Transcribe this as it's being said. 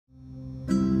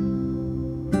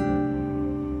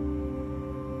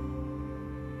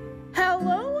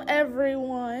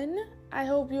everyone. I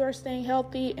hope you are staying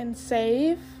healthy and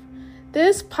safe.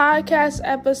 This podcast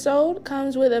episode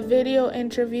comes with a video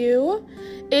interview.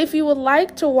 If you would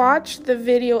like to watch the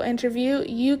video interview,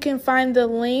 you can find the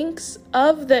links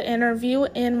of the interview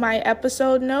in my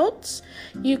episode notes.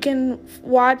 You can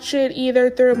watch it either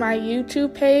through my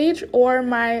YouTube page or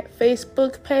my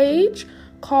Facebook page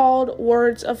called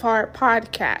Words of Heart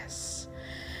Podcasts.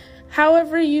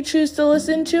 However you choose to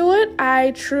listen to it,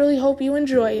 I truly hope you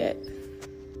enjoy it.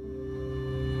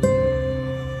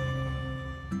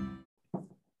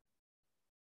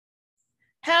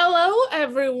 Hello,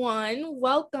 everyone.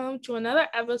 Welcome to another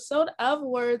episode of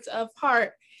Words of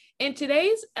Heart. In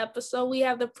today's episode, we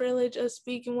have the privilege of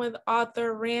speaking with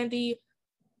author Randy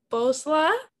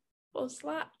Bosla.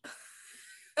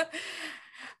 I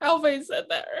hope I said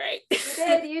that right.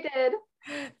 You did.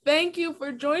 Thank you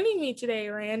for joining me today,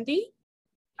 Randy.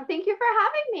 Thank you for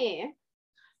having me.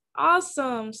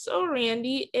 Awesome. So,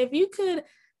 Randy, if you could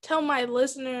tell my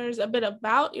listeners a bit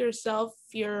about yourself,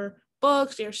 your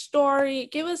books, your story,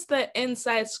 give us the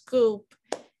inside scoop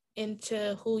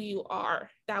into who you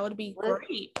are. That would be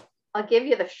great. I'll give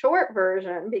you the short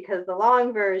version because the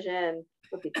long version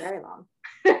would be very long.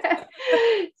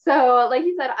 So, like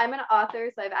you said, I'm an author.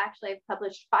 So I've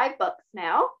published 5 books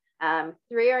now.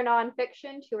 3 are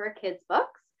nonfiction, 2 are kids'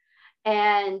 books.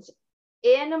 And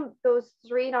in those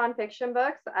 3 nonfiction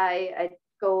books, I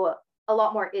go a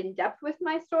lot more in depth with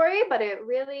my story, but it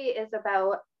really is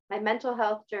about my mental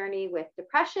health journey with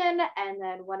depression. And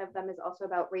then one of them is also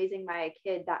about raising my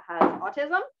kid that has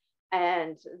autism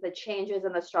and the changes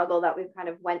and the struggle that we've kind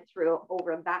of went through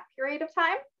over that period of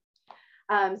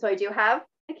time. So I do have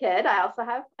a kid. I also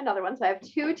have another one. So I have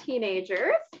 2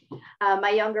 teenagers.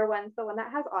 My younger one's the one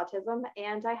that has autism,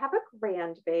 and I have a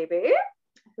grandbaby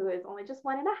who is only just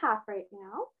 1.5 right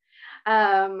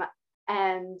now.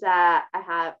 And I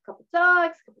have a couple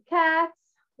dogs, a couple cats,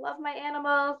 love my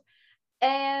animals.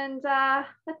 And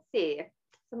let's see,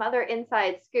 some other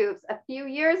inside scoops. A few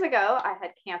years ago, I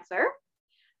had cancer.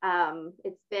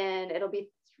 It'll be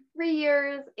 3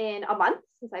 years in a month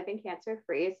since I've been cancer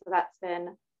free. So that's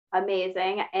been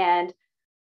amazing. And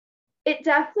it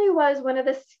definitely was one of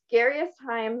the scariest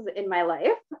times in my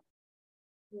life.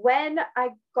 When I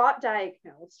got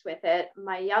diagnosed with it,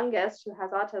 my youngest, who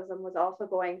has autism, was also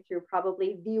going through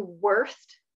probably the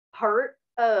worst part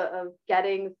of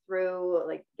getting through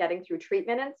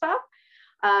treatment and stuff.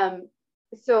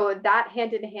 So that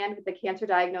hand in hand with the cancer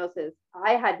diagnosis,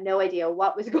 I had no idea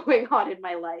what was going on in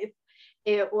my life.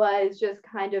 It was just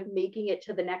kind of making it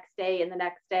to the next day and the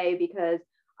next day, because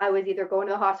I was either going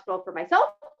to the hospital for myself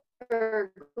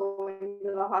or going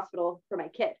to the hospital for my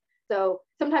kid. So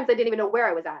sometimes I didn't even know where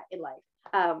I was at in life.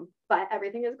 But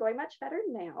everything is going much better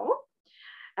now.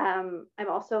 I'm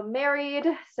also married.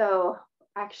 So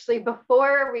actually,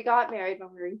 before we got married, when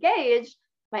we were engaged,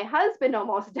 my husband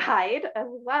almost died as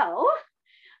well.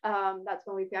 That's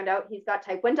when we found out he's got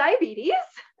type 1 diabetes,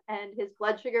 and his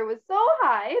blood sugar was so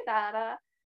high that,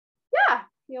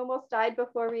 he almost died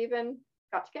before we even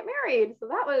got to get married. So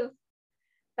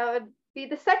that would be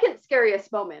the second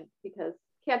scariest moment, because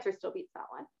cancer still beats that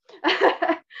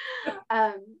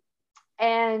one.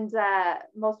 And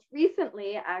most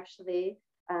recently, actually,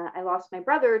 I lost my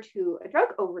brother to a drug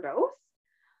overdose.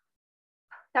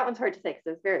 That one's hard to say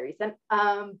because it's very recent.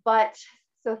 But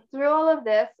so through all of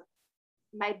this,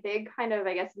 my big kind of,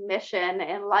 mission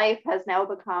in life has now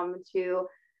become to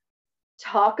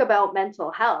talk about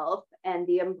mental health and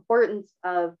the importance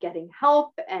of getting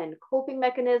help and coping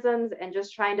mechanisms, and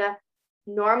just trying to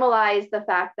normalize the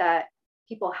fact that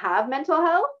people have mental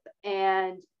health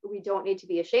and we don't need to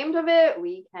be ashamed of it.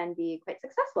 We can be quite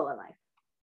successful in life.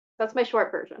 That's my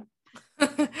short version.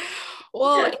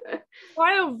 Well,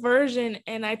 quite a version,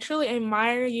 and I truly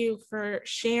admire you for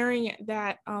sharing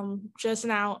that just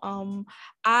now.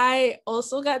 I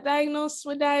also got diagnosed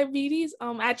with diabetes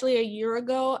actually a year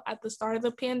ago at the start of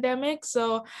the pandemic.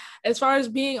 So as far as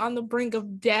being on the brink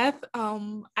of death,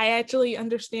 I actually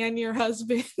understand your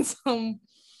husband's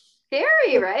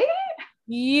scary, right?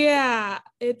 Yeah,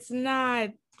 it's not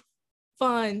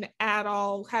fun at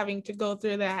all having to go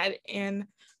through that. And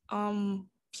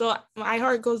so my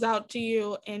heart goes out to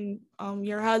you and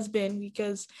your husband,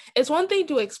 because it's one thing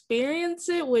to experience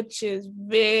it, which is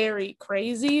very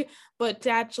crazy, but to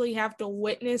actually have to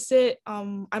witness it,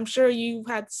 I'm sure you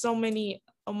had so many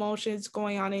emotions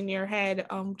going on in your head,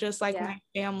 just like my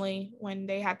family when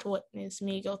they had to witness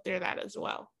me go through that as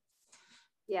well.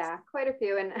 Yeah, quite a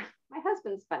few. And my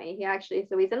husband's funny.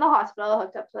 So he's in the hospital,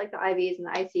 hooked up to like the IVs and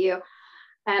the ICU.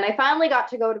 And I finally got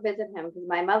to go to visit him because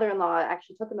my mother-in-law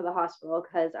actually took him to the hospital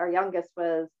because our youngest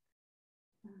was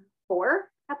 4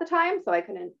 at the time, so I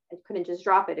couldn't just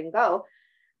drop it and go.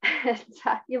 And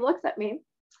he looks at me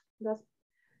and goes,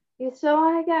 "You still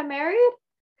want to get married?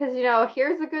 Because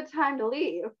here's a good time to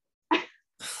leave."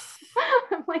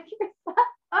 I'm like,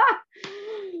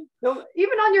 no,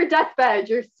 even on your deathbed,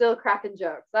 you're still cracking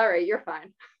jokes. All right, you're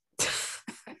fine.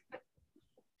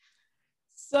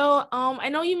 So, I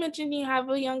know you mentioned you have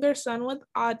a younger son with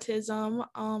autism.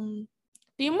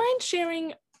 Do you mind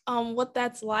sharing what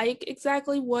that's like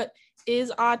exactly? What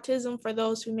is autism for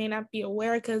those who may not be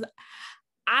aware? Because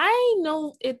I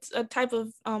know it's a type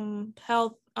of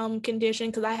health condition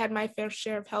because I had my fair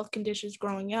share of health conditions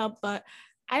growing up, but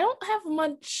I don't have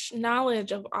much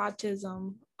knowledge of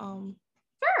autism.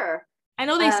 Sure. I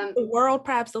know they see the world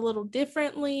perhaps a little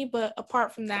differently, but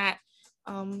apart from that,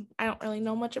 I don't really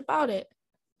know much about it.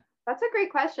 That's a great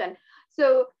question.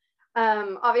 So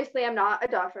obviously I'm not a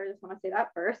doctor. I just want to say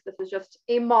that first. This is just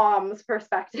a mom's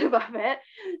perspective of it.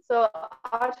 So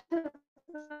autism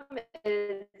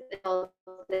is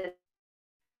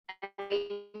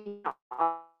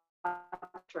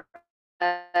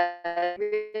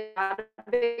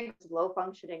low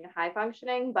functioning and high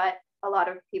functioning, but a lot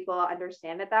of people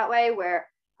understand it that way, where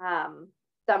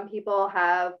some people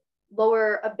have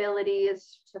lower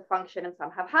abilities to function and some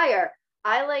have higher.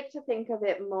 I like to think of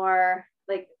it more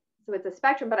like, so it's a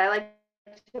spectrum, but I like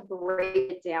to break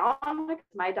it down. Like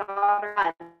my daughter,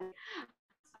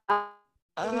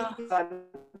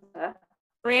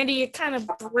 Randy, you're kind of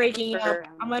breaking up.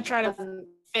 I'm gonna try to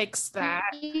fix that.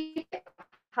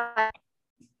 I'm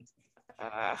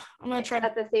gonna try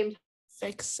at the same time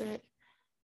fix it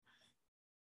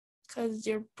because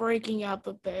you're breaking up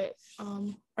a bit.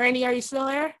 Randy, are you still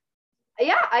there?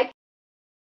 Yeah,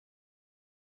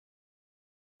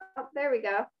 oh, there we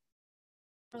go.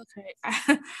 Okay.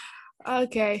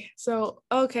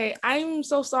 Okay. I'm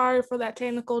so sorry for that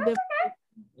technical difficulty,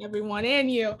 everyone,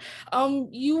 and you.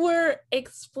 You were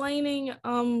explaining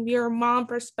your mom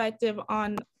perspective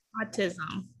on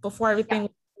autism before everything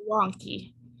was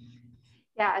wonky.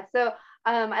 Yeah, so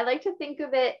I like to think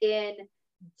of it in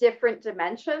different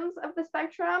dimensions of the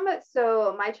spectrum.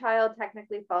 So my child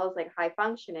technically falls like high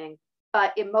functioning,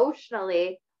 but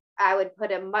emotionally, I would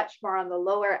put him much more on the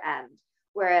lower end.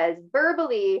 Whereas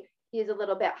verbally, he's a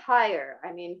little bit higher.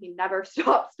 I mean, he never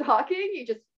stops talking. You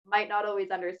just might not always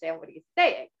understand what he's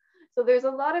saying. So there's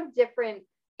a lot of different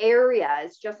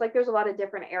areas, just like there's a lot of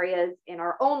different areas in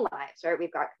our own lives, right?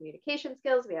 We've got communication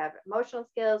skills, we have emotional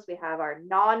skills, we have our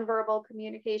nonverbal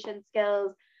communication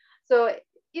skills. So,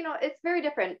 it's very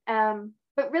different.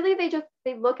 But really they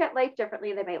look at life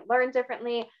differently. They may learn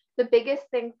differently. The biggest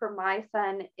thing for my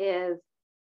son is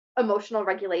emotional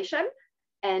regulation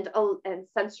and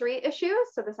sensory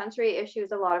issues. So the sensory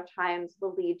issues a lot of times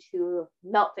will lead to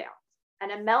meltdowns.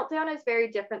 And a meltdown is very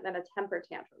different than a temper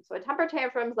tantrum. So a temper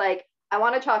tantrum is like, I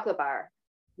want a chocolate bar.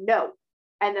 No.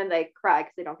 And then they cry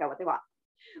because they don't get what they want.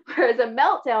 Whereas a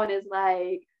meltdown is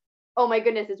like, oh my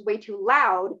goodness, it's way too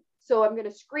loud. So I'm going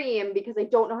to scream because I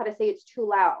don't know how to say it's too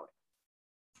loud.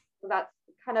 So that's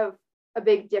kind of a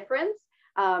big difference.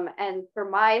 And for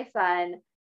my son,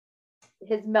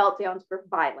 his meltdowns were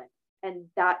violent. And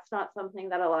that's not something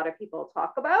that a lot of people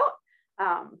talk about.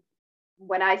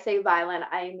 When I say violent,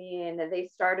 I mean, they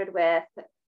started with,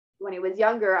 when he was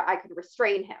younger, I could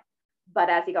restrain him. But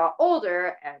as he got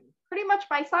older and pretty much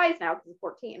my size now, because he's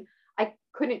 14, I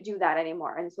couldn't do that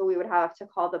anymore. And so we would have to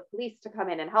call the police to come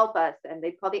in and help us. And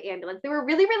they'd call the ambulance. They were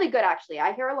really, really good, actually.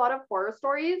 I hear a lot of horror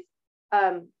stories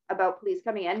about police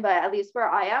coming in, but at least where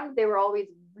I am, they were always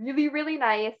really, really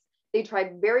nice. They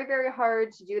tried very, very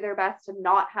hard to do their best to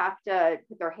not have to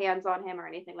put their hands on him or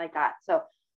anything like that. So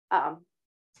I'm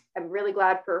really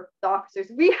glad for the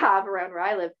officers we have around where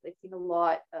I live. They've seen a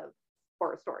lot of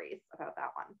horror stories about that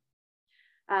one.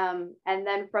 And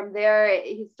then from there,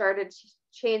 he started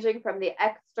changing from the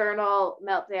external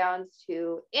meltdowns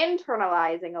to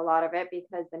internalizing a lot of it,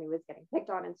 because then he was getting picked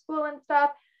on in school and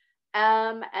stuff.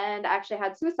 And actually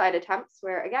had suicide attempts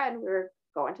where, again, we were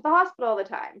going to the hospital all the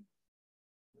time.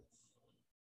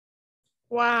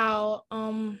 Wow.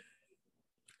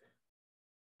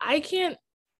 I can't,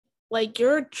 like,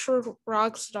 you're a true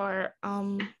rock star.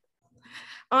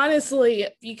 Honestly,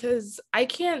 because I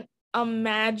can't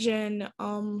imagine,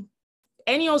 and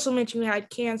you also mentioned you had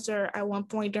cancer at one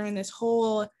point during this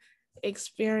whole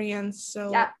experience.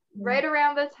 So yeah, right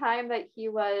around the time that he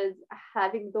was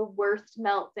having the worst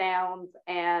meltdowns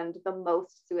and the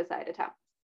most suicide attempts,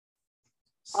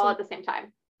 all at the same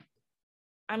time.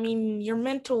 I mean, your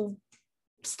mental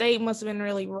state must have been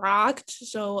really rocked.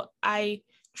 So I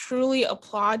truly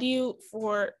applaud you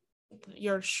for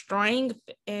your strength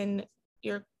and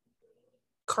your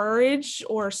courage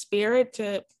or spirit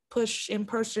to push and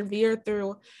persevere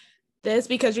through this,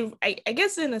 because I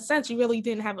guess in a sense you really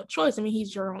didn't have a choice. I mean,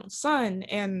 he's your own son,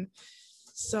 and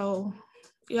so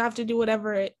you have to do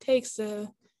whatever it takes to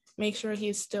make sure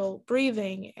he's still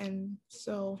breathing. And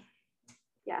so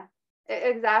yeah,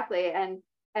 exactly. And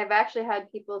I've actually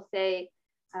had people say,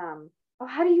 oh,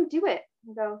 how do you do it?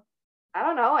 I go, I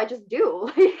don't know, I just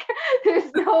do. Like,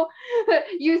 there's no,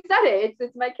 you said it,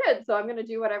 it's my kid, so I'm gonna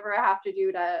do whatever I have to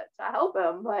do to help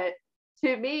him. But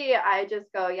to me, I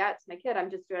just go, yeah, it's my kid, I'm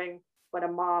just doing what a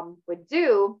mom would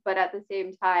do. But at the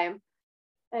same time,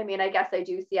 I mean, I guess I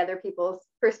do see other people's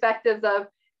perspectives of,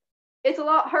 it's a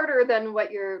lot harder than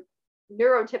what your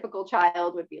neurotypical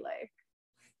child would be like.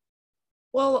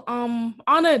 Well,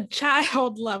 on a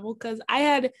child level, because I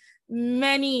had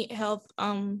many health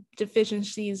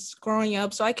deficiencies growing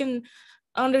up, so I can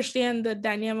understand the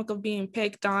dynamic of being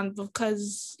picked on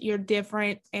because you're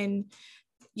different and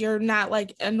you're not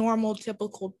like a normal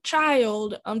typical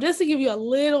child. Just to give you a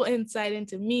little insight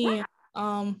into me,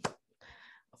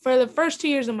 for the first 2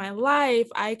 years of my life,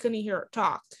 I couldn't hear her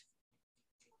talk.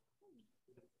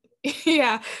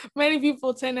 Yeah, many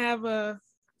people tend to have a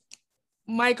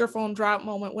microphone drop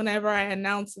moment whenever I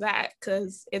announce that,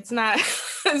 because it's not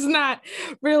it's not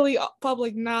really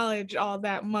public knowledge all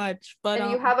that much. But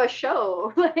and you have a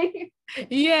show. Like,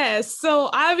 yes, so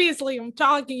obviously I'm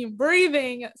talking and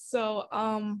breathing. So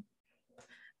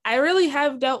I really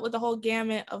have dealt with the whole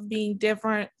gamut of being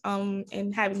different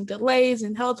and having delays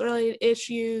and health related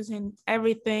issues and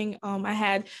everything. I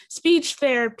had speech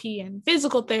therapy and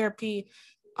physical therapy.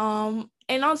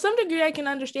 And on some degree, I can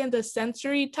understand the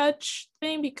sensory touch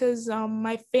thing, because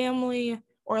my family,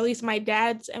 or at least my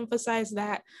dad's, emphasized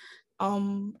that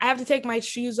I have to take my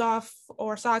shoes off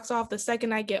or socks off the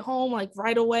second I get home, like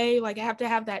right away. Like I have to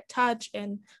have that touch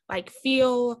and like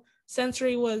feel.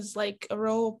 Sensory was like a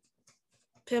real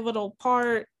pivotal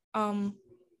part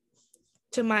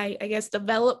to my, I guess,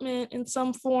 development in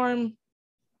some form.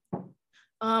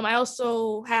 I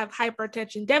also have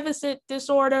hyperattention deficit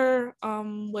disorder,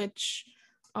 which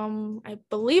I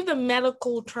believe the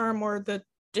medical term or the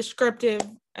descriptive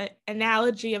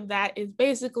analogy of that is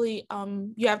basically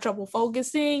you have trouble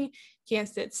focusing, can't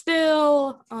sit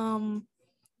still,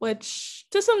 which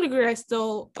to some degree I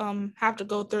still have to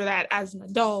go through that as an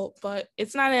adult, but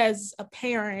it's not as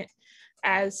apparent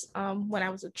as when I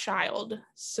was a child.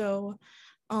 So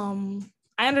I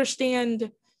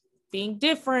understand being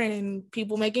different and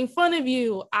people making fun of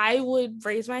you. I would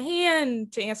raise my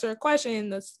hand to answer a question.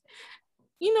 That's,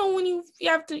 when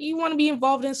you want to be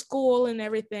involved in school and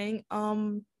everything,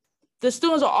 the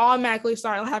students will automatically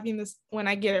start laughing this when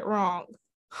I get it wrong,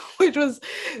 which was,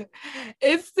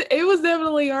 it was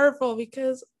definitely hurtful,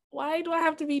 because why do I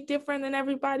have to be different than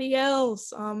everybody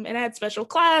else? And I had special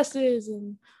classes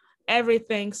and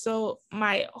everything. So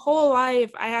my whole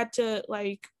life I had to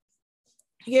like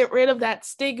get rid of that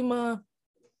stigma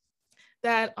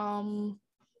that I'm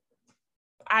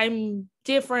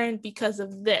different because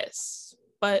of this,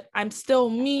 but I'm still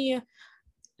me.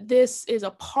 This is a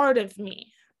part of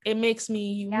me. It makes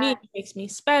me unique, It makes me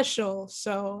special.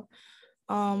 So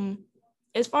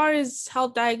as far as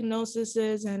health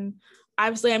diagnoses, and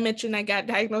obviously I mentioned I got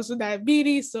diagnosed with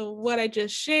diabetes, so what I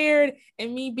just shared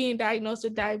and me being diagnosed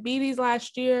with diabetes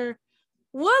last year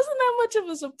wasn't that much of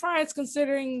a surprise,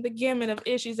 considering the gamut of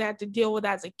issues I had to deal with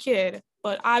as a kid.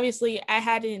 But obviously I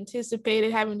hadn't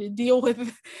anticipated having to deal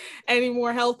with any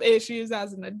more health issues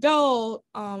as an adult.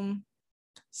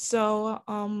 So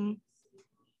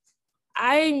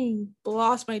I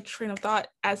lost my train of thought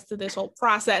as to this whole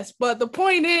process. But the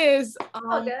point is,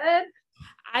 good.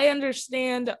 I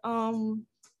understand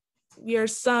your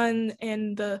son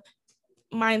and the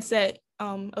mindset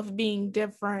of being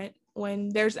different when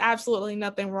there's absolutely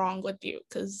nothing wrong with you,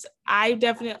 because I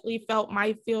definitely felt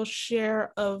my fair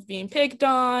share of being picked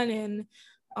on, and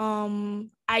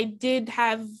I did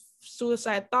have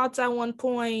suicide thoughts at one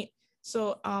point.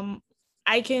 So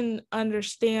I can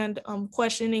understand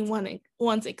questioning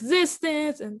one's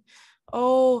existence and,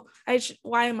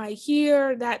 why am I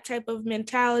here? That type of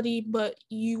mentality. But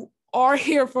you are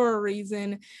here for a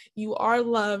reason. You are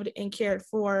loved and cared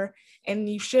for, and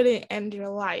you shouldn't end your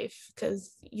life,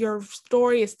 because your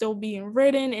story is still being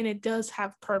written and it does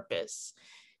have purpose.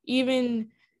 Even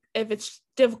if it's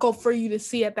difficult for you to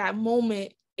see at that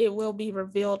moment, it will be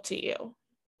revealed to you.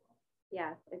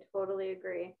 Yes, I totally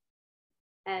agree.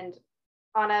 And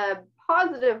on a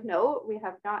positive note, we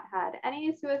have not had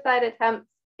any suicide attempts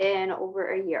in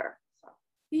over a year. So.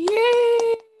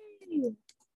 Yay!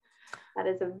 That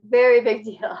is a very big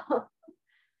deal.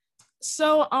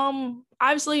 So,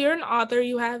 obviously you're an author.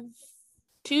 You have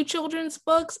 2 children's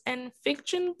books and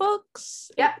fiction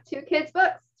books. Yep, 2 kids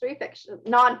books, 3 fiction,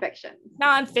 nonfiction.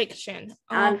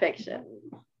 Nonfiction.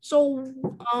 So,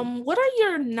 what are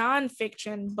your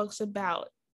nonfiction books about?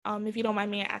 If you don't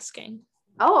mind me asking.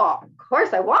 Oh, of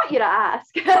course, I want you to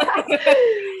ask.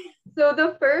 So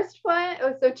the first one,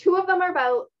 so 2 of them are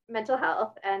about mental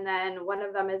health, and then one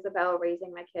of them is about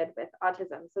raising my kid with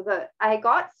autism. So I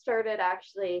got started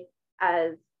actually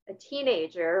as a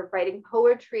teenager writing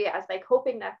poetry as my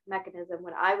coping mechanism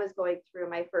when I was going through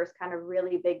my first kind of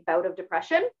really big bout of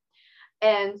depression.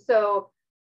 And so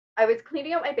I was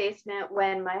cleaning out my basement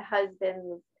when my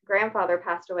husband's grandfather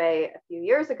passed away a few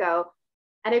years ago,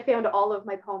 and I found all of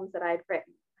my poems that I'd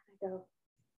written. I go,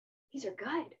 these are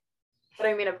good. But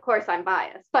I mean, of course, I'm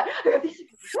biased, but these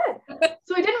are good.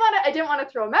 So I didn't want to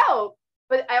throw them out,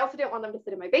 but I also didn't want them to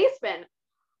sit in my basement.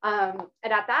 And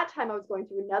at that time, I was going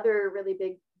through another really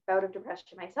big bout of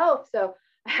depression myself. So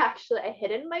I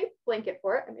hid in my blanket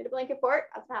fort. I made a blanket fort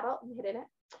as an adult and hid in it.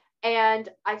 And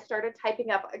I started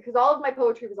typing up, because all of my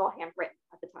poetry was all handwritten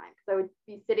at the time. Because I would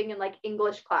be sitting in like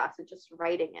English class and just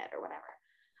writing it or whatever.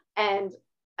 And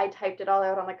I typed it all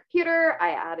out on the computer.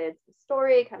 I added the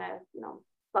story, kind of,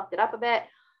 fluffed it up a bit,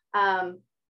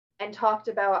 and talked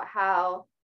about how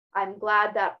I'm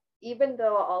glad that even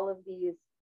though all of these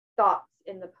thoughts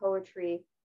in the poetry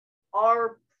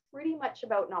are pretty much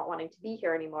about not wanting to be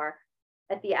here anymore,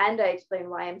 at the end, I explain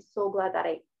why I'm so glad that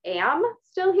I am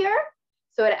still here.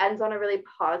 So it ends on a really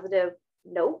positive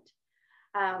note.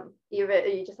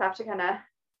 You just have to kind of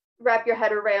wrap your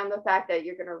head around the fact that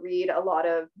you're going to read a lot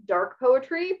of dark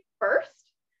poetry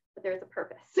first, but there's a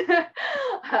purpose.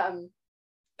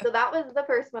 So that was the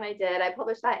first one I did. I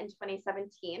published that in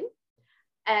 2017.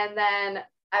 And then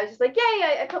I was just like,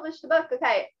 yay, I published a book.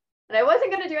 Okay. And I wasn't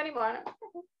going to do any more.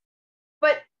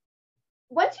 But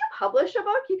once you publish a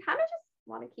book, you kind of just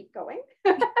want to keep going.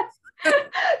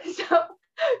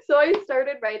 So I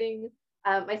started writing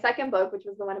my second book, which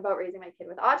was the one about raising my kid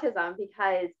with autism,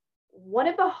 because one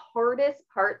of the hardest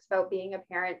parts about being a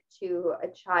parent to a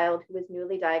child who was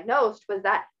newly diagnosed was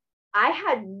that I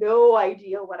had no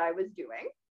idea what I was doing.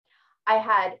 I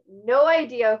had no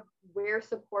idea where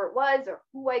support was or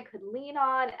who I could lean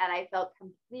on, and I felt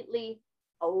completely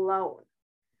alone.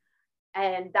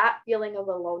 And that feeling of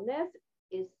aloneness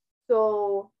is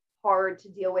so hard to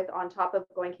deal with, on top of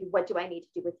going, okay, what do I need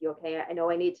to do with you? Okay, I know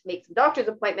I need to make some doctor's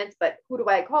appointments, but who do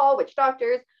I call? Which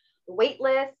doctors? The wait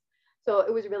list. So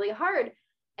it was really hard.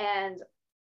 And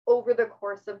over the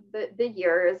course of the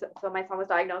years, so my son was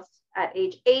diagnosed at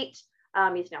age 8.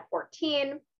 He's now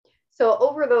 14. So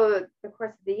over the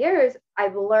course of the years,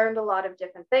 I've learned a lot of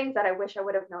different things that I wish I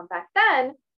would have known back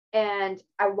then. And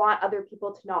I want other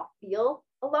people to not feel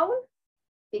alone,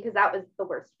 because that was the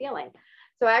worst feeling.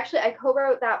 So I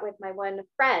co-wrote that with my one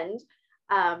friend.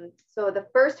 So the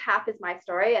first half is my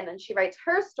story, and then she writes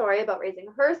her story about raising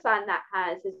her son that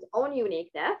has his own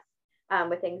uniqueness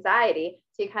with anxiety.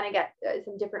 So you kind of get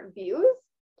some different views.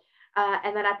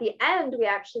 And then at the end, we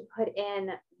actually put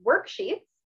in worksheets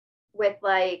with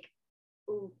like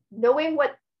knowing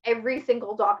what every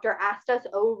single doctor asked us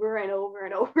over and over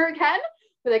and over again.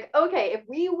 We're like, okay, if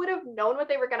we would have known what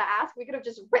they were going to ask, we could have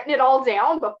just written it all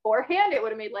down beforehand. It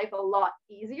would have made life a lot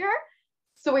easier.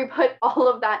 So we put all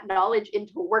of that knowledge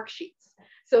into worksheets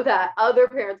so that other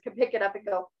parents can pick it up and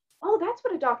go, oh, that's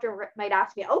what a doctor might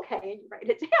ask me. Okay, and you write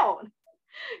it down.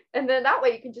 And then that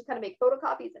way you can just kind of make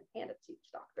photocopies and hand it to each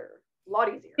doctor. A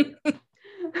lot easier.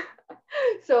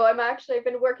 So I've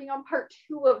been working on part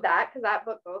 2 of that, because that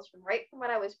book goes from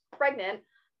when I was pregnant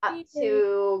up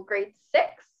to grade 6.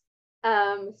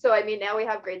 So I mean, now we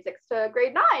have grade 6 to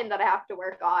grade 9 that I have to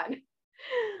work on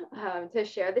to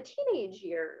share the teenage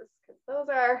years, because those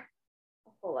are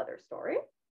a whole other story.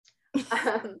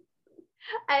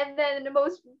 And then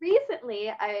most recently,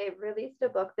 I released a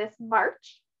book this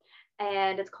March,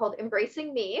 and it's called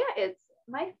Embracing Me. It's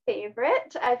my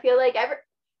favorite. I feel like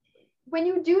when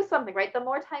you do something, right, the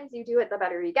more times you do it, the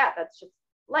better you get. That's just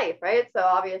life, right? So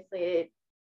obviously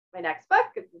my next book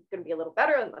is going to be a little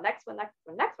better than the next one.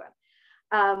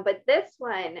 But this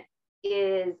one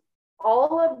is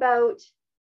all about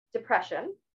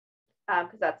depression,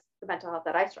 because that's the mental health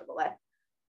that I struggle with,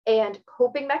 and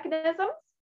coping mechanisms,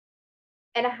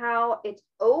 and how it's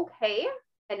okay.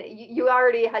 And you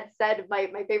already had said my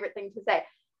favorite thing to say.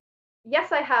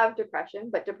 Yes, I have depression,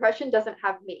 but depression doesn't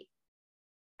have me.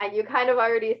 And you kind of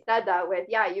already said that with,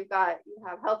 yeah, you have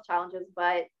health challenges,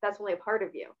 but that's only a part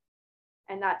of you.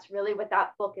 And that's really what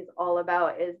that book is all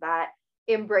about, is that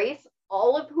embrace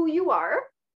all of who you are,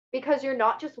 because you're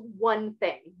not just one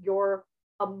thing, you're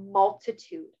a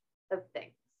multitude of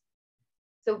things.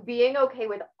 So being okay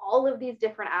with all of these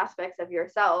different aspects of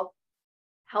yourself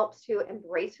helps to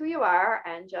embrace who you are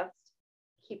and just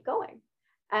keep going.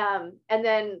 And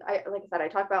then like I said, I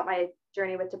talk about my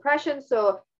journey with depression.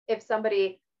 So if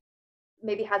somebody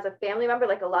maybe has a family member,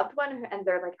 like a loved one, and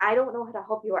they're like, I don't know how to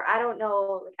help you, or I don't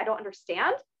know, like, I don't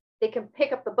understand, they can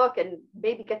pick up the book and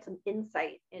maybe get some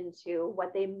insight into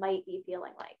what they might be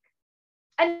feeling like.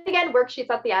 And again, worksheets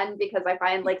at the end, because I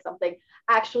find like something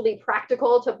actually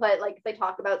practical to put, like they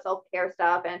talk about self-care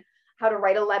stuff and how to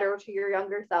write a letter to your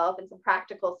younger self and some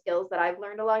practical skills that I've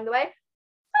learned along the way.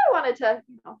 I wanted to,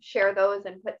 share those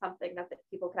and put something that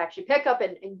people could actually pick up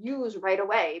and use right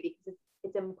away, because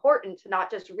it's important to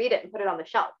not just read it and put it on the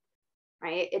shelf,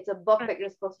 right? It's a book that you're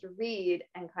supposed to read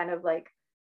and kind of like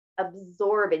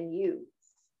absorb and use.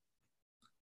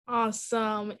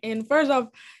 Awesome. And first off,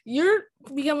 you're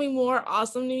becoming more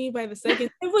awesome to me by the second,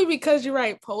 simply because you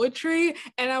write poetry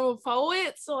and I'm a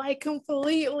poet, so I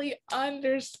completely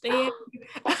understand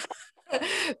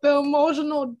the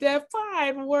emotional depth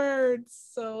behind words.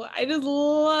 So I just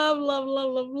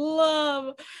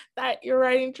love that your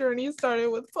writing journey started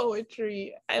with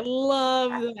poetry. I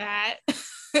love that.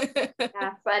 Yes,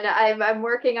 and I'm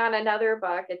working on another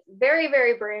book. It's very,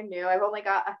 very brand new. I've only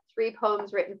got 3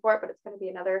 poems written for it, but it's going to be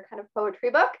another kind of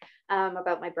poetry book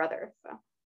about my brother. So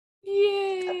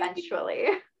yay! Eventually.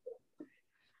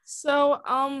 So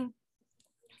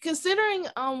considering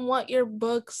what your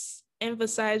books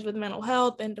emphasize with mental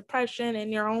health and depression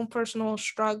and your own personal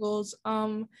struggles,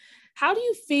 how do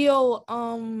you feel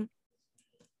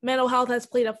mental health has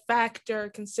played a factor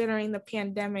considering the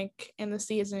pandemic and the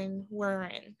season we're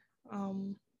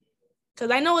in?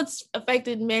 Because I know it's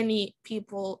affected many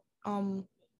people,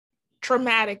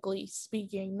 traumatically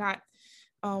speaking, not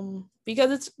because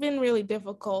it's been really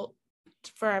difficult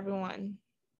for everyone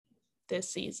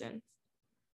this season.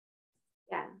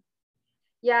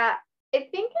 Yeah, I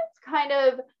think it's kind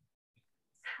of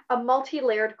a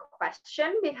multi-layered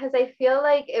question, because I feel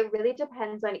like it really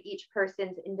depends on each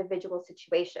person's individual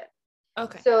situation.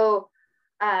 Okay. So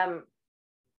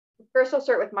first I'll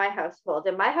start with my household.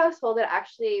 In my household, it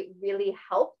actually really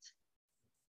helped,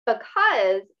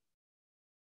 because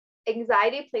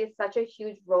anxiety plays such a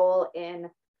huge role in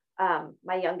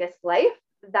my youngest life,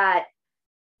 that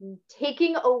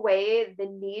taking away the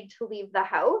need to leave the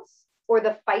house or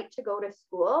the fight to go to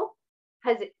school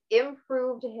has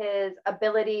improved his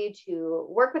ability to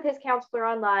work with his counselor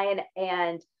online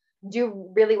and do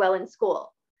really well in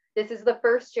school. This is the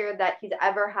first year that he's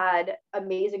ever had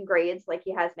amazing grades like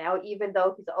he has now, even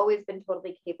though he's always been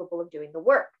totally capable of doing the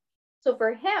work. So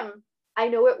for him, I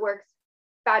know it works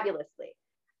fabulously.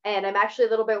 And I'm actually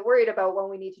a little bit worried about when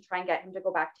we need to try and get him to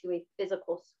go back to a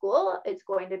physical school. It's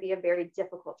going to be a very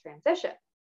difficult transition.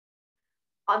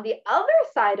 On the other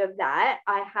side of that,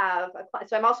 I have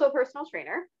so I'm also a personal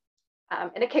trainer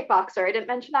and a kickboxer. I didn't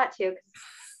mention that too, because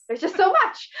there's just so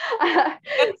much.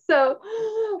 So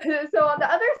on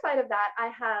the other side of that,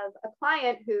 I have a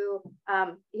client who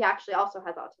he actually also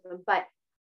has autism, but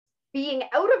being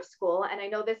out of school, and I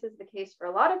know this is the case for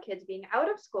a lot of kids, being out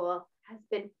of school has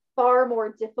been far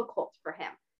more difficult for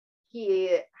him.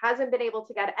 He hasn't been able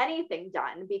to get anything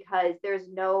done because there's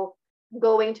no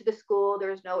going to the school,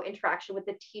 there's no interaction with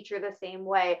the teacher the same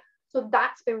way. So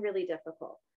that's been really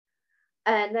difficult.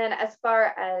 And then as far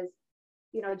as,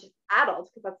 just adults,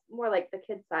 because that's more like the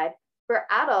kids side, for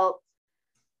adults,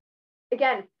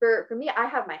 again, for me, I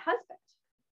have my husband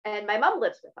and my mom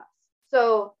lives with us.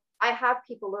 So I have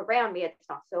people around me. It's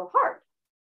not so hard.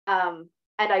 And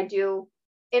I do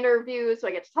interviews, so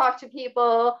I get to talk to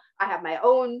people. I have my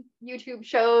own YouTube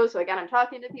show. So again, I'm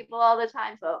talking to people all the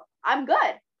time. So I'm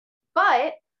good.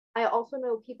 But I also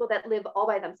know people that live all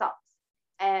by themselves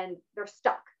and they're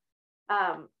stuck.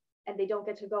 And they don't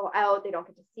get to go out. They don't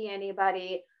get to see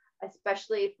anybody,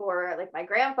 especially for like my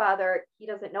grandfather. He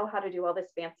doesn't know how to do all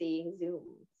this fancy Zoom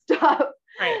stuff.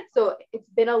 Right. So it's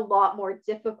been a lot more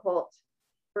difficult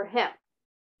for him.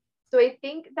 So I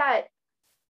think that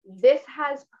this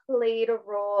has played a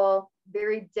role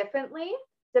very differently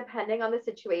depending on the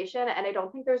situation. And I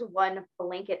don't think there's one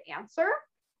blanket answer,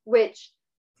 which,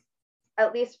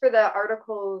 at least for the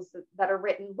articles that are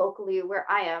written locally where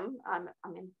I am, I'm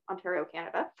in Ontario,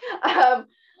 Canada,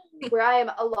 where I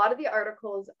am, a lot of the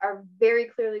articles are very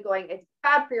clearly going, it's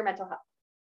bad for your mental health.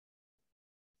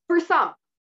 For some,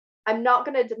 I'm not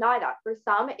going to deny that. For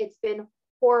some, it's been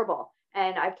horrible.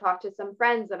 And I've talked to some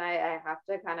friends and I have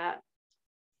to kind of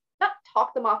not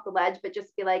talk them off the ledge, but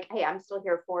just be like, hey, I'm still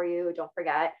here for you. Don't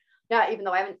forget. Now, even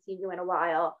though I haven't seen you in a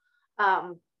while.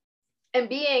 And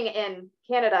being in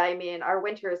Canada, I mean, our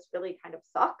winters really kind of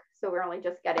suck. So we're only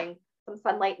just getting some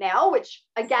sunlight now, which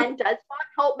again does not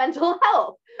help mental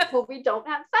health when we don't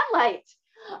have sunlight.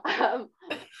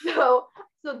 So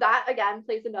that again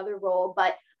plays another role,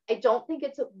 but I don't think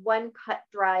it's a one cut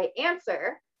dry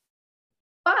answer.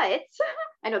 But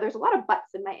I know there's a lot of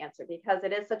buts in my answer because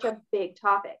it is such a big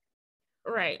topic.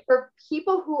 Right. For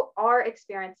people who are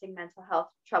experiencing mental health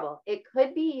trouble, it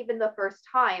could be even the first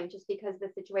time, just because the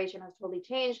situation has totally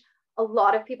changed. A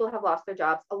lot of people have lost their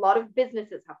jobs. A lot of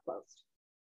businesses have closed.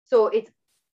 So it's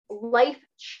life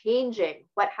changing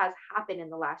what has happened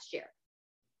in the last year.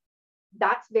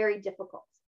 That's very difficult.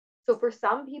 So for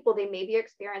some people, they may be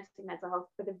experiencing mental health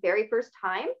for the very first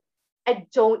time and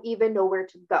don't even know where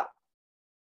to go.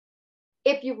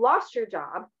 If you've lost your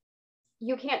job,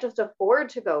 you can't just afford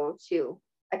to go to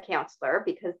a counselor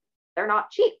because they're not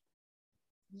cheap.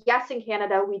 Yes, in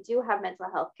Canada, we do have mental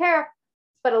health care,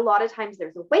 but a lot of times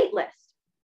there's a wait list.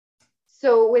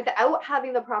 So without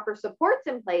having the proper supports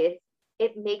in place,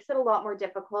 it makes it a lot more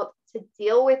difficult to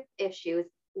deal with issues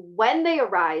when they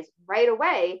arise right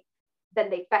away, then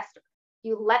they fester.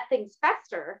 You let things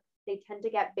fester, they tend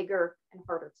to get bigger and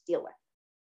harder to deal with.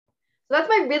 So that's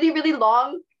my really, really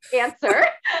long answer.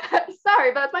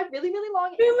 Sorry, but that's my really, really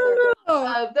long answer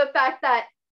of the fact that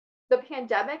the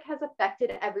pandemic has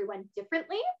affected everyone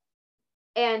differently.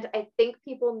 And I think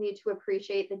people need to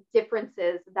appreciate the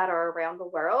differences that are around the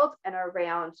world and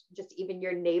around just even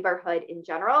your neighborhood in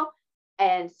general,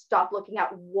 and stop looking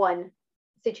at one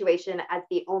situation as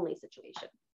the only situation.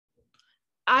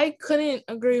 I couldn't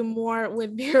agree more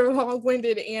with your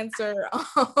long-winded answer.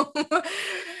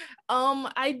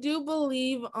 I do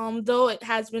believe, though it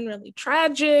has been really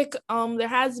tragic, there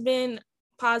has been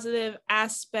positive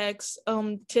aspects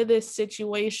to this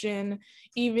situation,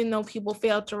 even though people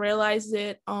fail to realize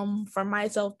it. For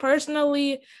myself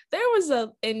personally, there was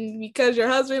and because your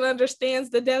husband understands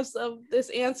the depths of this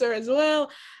answer as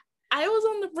well, I was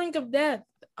on the brink of death.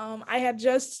 I had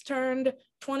just turned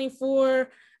 24.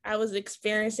 I was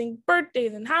experiencing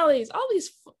birthdays and holidays, all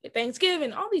these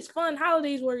Thanksgiving, all these fun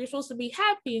holidays where you're supposed to be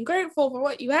happy and grateful for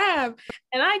what you have.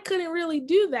 And I couldn't really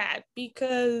do that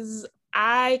because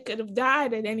I could have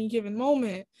died at any given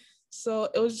moment. So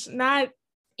it was not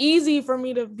easy for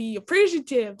me to be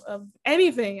appreciative of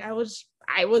anything. I was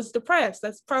depressed.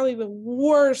 That's probably the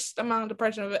worst amount of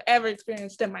depression I've ever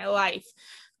experienced in my life.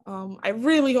 I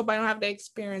really hope I don't have to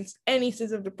experience any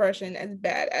sense of depression as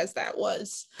bad as that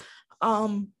was.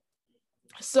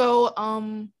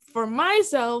 For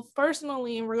myself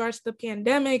personally, in regards to the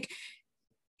pandemic,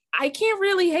 I can't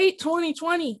really hate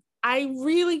 2020. I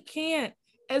really can't.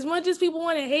 As much as people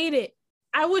want to hate it,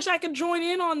 I wish I could join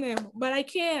in on them, but I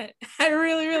can't. I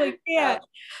really, really can't.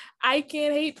 I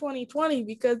can't hate 2020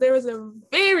 because there was a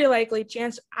very likely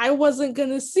chance I wasn't going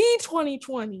to see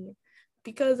 2020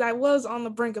 because I was on the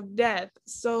brink of death.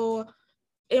 So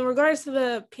in regards to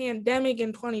the pandemic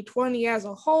in 2020 as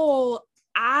a whole,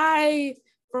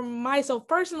 for myself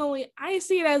personally, I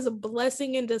see it as a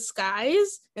blessing in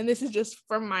disguise. And this is just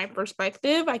from my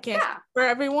perspective. I can't speak for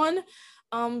everyone.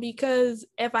 Because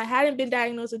if I hadn't been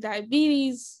diagnosed with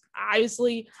diabetes,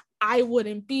 obviously I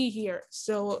wouldn't be here.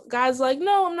 So God's like,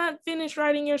 no, I'm not finished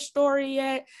writing your story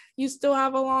yet. You still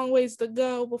have a long ways to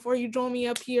go before you join me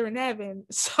up here in heaven.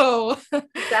 So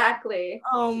exactly.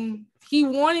 He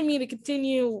wanted me to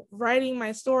continue writing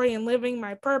my story and living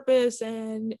my purpose.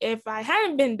 And if I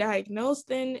hadn't been diagnosed,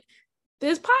 then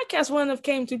this podcast wouldn't have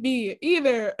came to be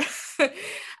either.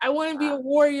 I wouldn't be a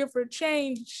warrior for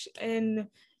change and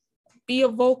be a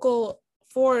vocal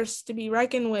force to be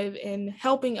reckoned with in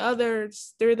helping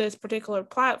others through this particular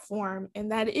platform.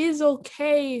 And that is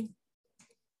okay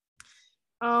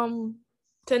to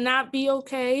not be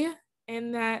okay,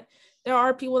 and that there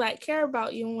are people that care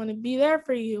about you and want to be there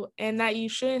for you, and that you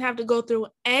shouldn't have to go through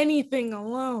anything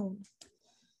alone.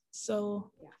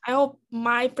 So I hope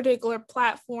my particular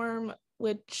platform,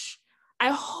 which I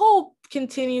hope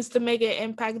continues to make an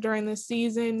impact during the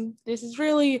season.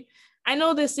 I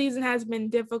know this season has been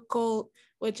difficult,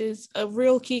 which is a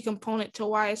real key component to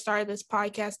why I started this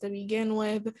podcast to begin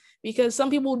with, because some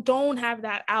people don't have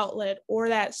that outlet or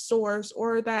that source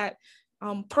or that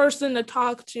person to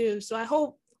talk to. So I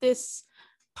hope this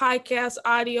podcast,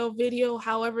 audio, video,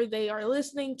 however they are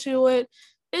listening to it,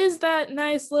 is that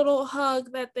nice little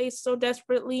hug that they so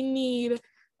desperately need,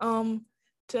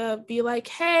 to be like,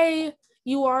 hey,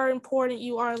 you are important,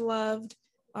 you are loved.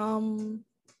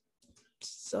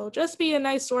 So just be a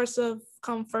nice source of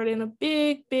comfort and a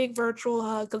big, big virtual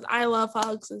hug, because I love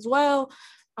hugs as well.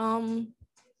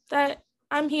 That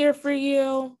I'm here for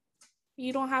you.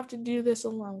 You don't have to do this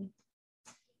alone.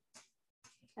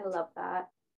 I love that.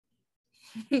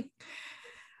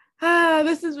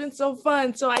 This has been so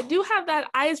fun. So I do have that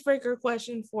icebreaker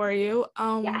question for you.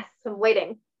 Yes, I'm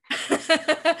waiting.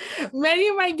 Many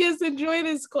of my guests enjoy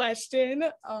this question.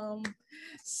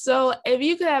 So if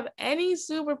you could have any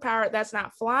superpower that's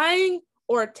not flying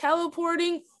or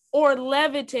teleporting or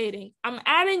levitating, I'm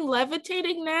adding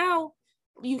levitating now.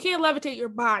 You can't levitate your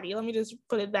body. Let me just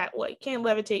put it that way. You can't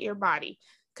levitate your body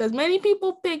because many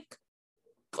people pick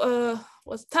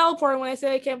what's teleporting when I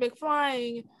say they can't pick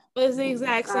flying, but it's the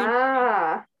exact same.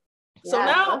 So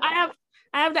yes. Now I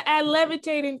have to add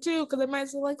levitating too, because it might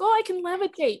say like, oh, I can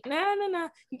levitate. No.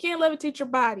 You can't levitate your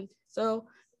body. So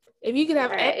if you could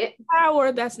have any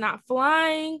power that's not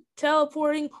flying,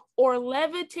 teleporting, or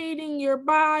levitating your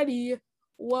body,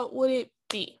 what would it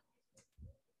be?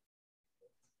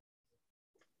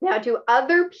 Now, do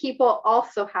other people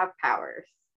also have powers?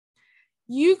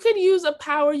 You could use a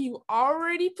power you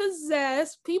already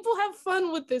possess. People have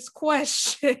fun with this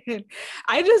question.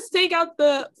 I just take out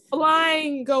the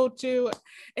flying go-to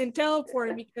and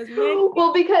teleporting because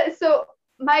so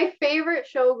my favorite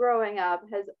show growing up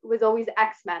was always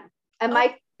X-Men, and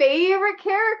my favorite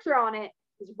character on it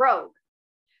is Rogue.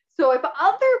 So if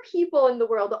other people in the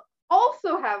world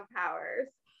also have powers,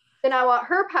 then I want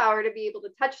her power to be able to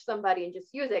touch somebody and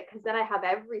just use it, because then I have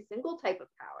every single type of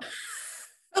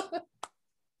power.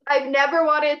 I've never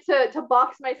wanted to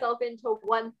box myself into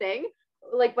one thing.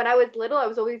 Like when I was little, I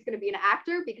was always going to be an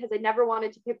actor because I never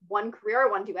wanted to pick one career. I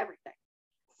want to do everything.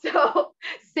 So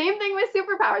same thing with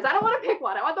superpowers. I don't want to pick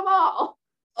one. I want them all.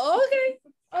 Okay.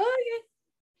 I'll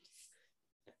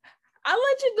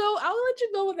let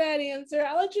you go with that answer.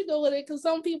 I'll let you go with it because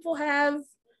some people have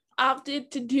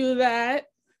opted to do that.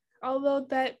 Although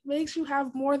that makes you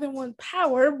have more than one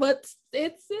power, but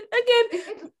it's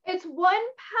one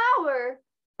power,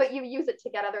 but you use it to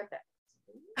get other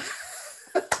things.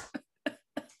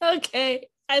 Okay,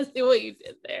 I see what you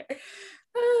did there.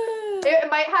 It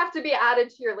might have to be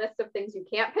added to your list of things you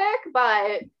can't pick,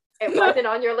 but it wasn't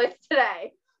on your list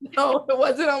today. No, it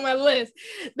wasn't on my list.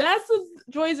 That's the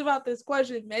joys about this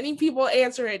question. Many people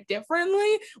answer it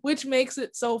differently, which makes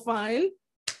it so fun.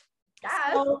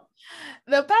 Yes. So,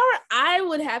 the power I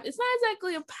would have, it's not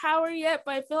exactly a power yet,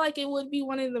 but I feel like it would be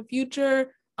one in the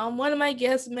future. One of my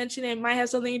guests mentioned it might have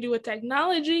something to do with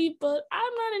technology, but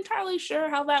I'm not entirely sure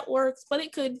how that works, but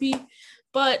it could be.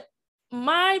 But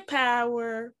my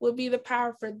power would be the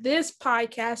power for this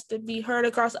podcast to be heard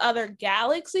across other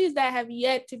galaxies that have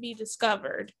yet to be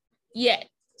discovered yet.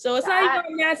 So it's not even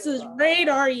on NASA's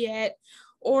radar yet,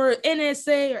 or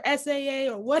NSA or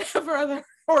SAA or whatever other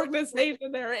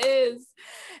organization there is.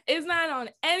 It's not on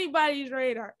anybody's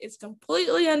radar. It's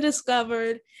completely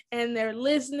undiscovered, and they're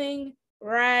listening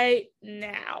right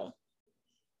now.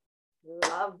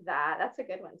 Love that. That's a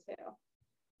good one too.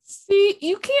 See,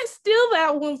 you can't steal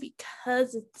that one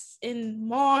because it's in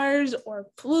Mars or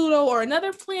Pluto or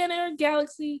another planet or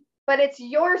galaxy. But it's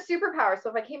your superpower, so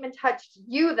if I came and touched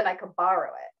you, then I could borrow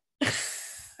it.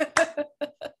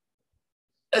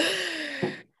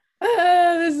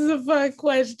 This is a fun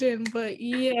question, but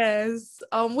yes,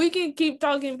 we can keep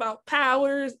talking about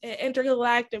powers and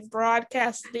intergalactic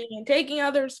broadcasting and taking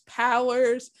others'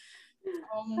 powers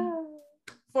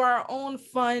for our own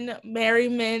fun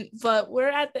merriment, but we're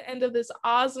at the end of this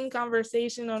awesome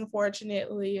conversation,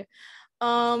 unfortunately.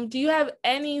 Do you have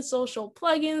any social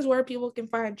plugins where people can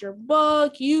find your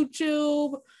book,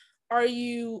 YouTube?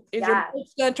 Your book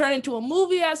gonna turn into a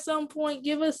movie at some point?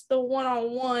 Give us the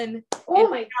one-on-one. Oh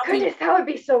my goodness, that would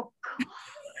be so cool.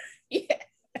 Yeah.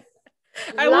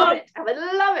 I would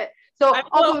love it. So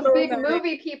all those big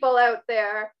movie people out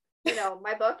there,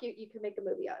 my book, you can make a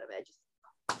movie out of it.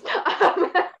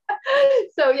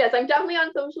 So yes, I'm definitely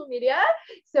on social media.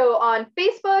 So on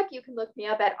Facebook, you can look me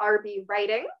up at RB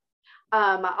Writing.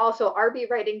 Also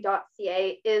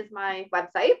rbwriting.ca is my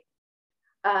website.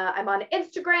 I'm on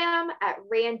Instagram at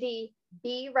Randy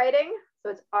B Writing. So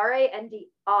it's RANDI,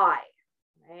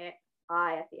 right?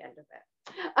 I at the end of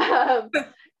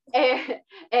it.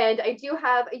 And I do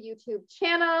have a YouTube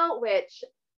channel, which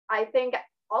I think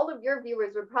all of your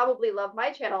viewers would probably love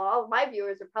my channel. All of my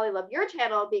viewers would probably love your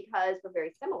channel because we're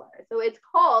very similar. So it's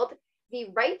called The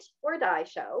Write or Die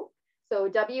Show. So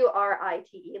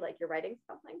WRITE, like you're writing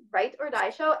something, Write or Die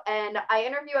Show. And I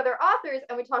interview other authors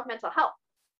and we talk mental health.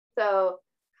 So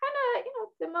kind of,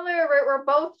 similar. We're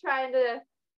both trying to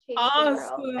change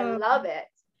the world. I love it.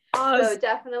 Awesome. So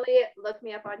definitely look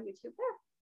me up on YouTube there.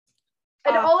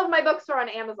 And all of my books are on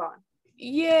Amazon.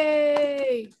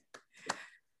 Yay.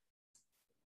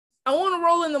 I want to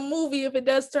roll in the movie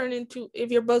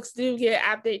if your books do get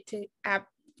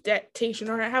adaptation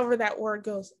or however that word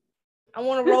goes. I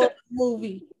want to roll in the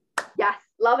movie. Yes,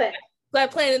 love it. I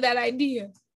planted that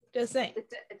idea. Just saying.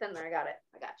 It's in there. I got it.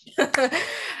 I got you.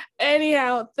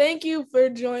 Anyhow, thank you for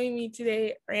joining me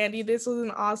today, Randy. This was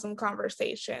an awesome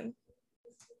conversation.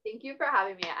 Thank you for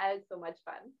having me. I had so much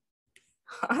fun.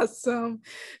 Awesome.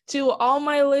 To all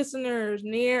my listeners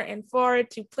near and far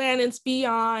to planets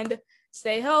beyond,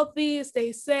 stay healthy,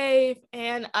 stay safe,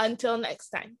 and until next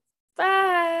time.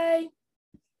 Bye.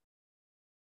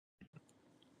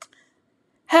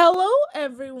 Hello,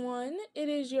 everyone. It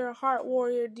is your Heart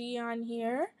Warrior Dion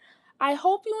here. I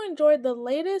hope you enjoyed the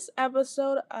latest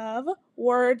episode of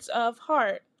Words of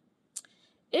Heart.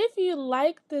 If you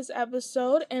liked this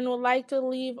episode and would like to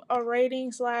leave a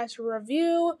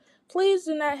rating/review, please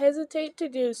do not hesitate to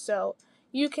do so.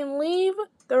 You can leave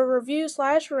the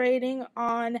review/rating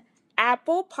on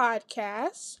Apple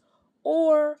Podcasts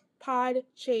or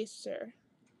Podchaser.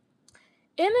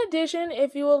 In addition,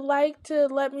 if you would like to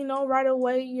let me know right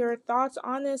away your thoughts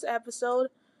on this episode,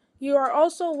 you are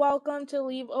also welcome to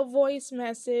leave a voice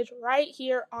message right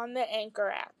here on the Anchor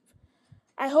app.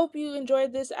 I hope you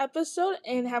enjoyed this episode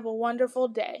and have a wonderful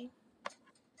day.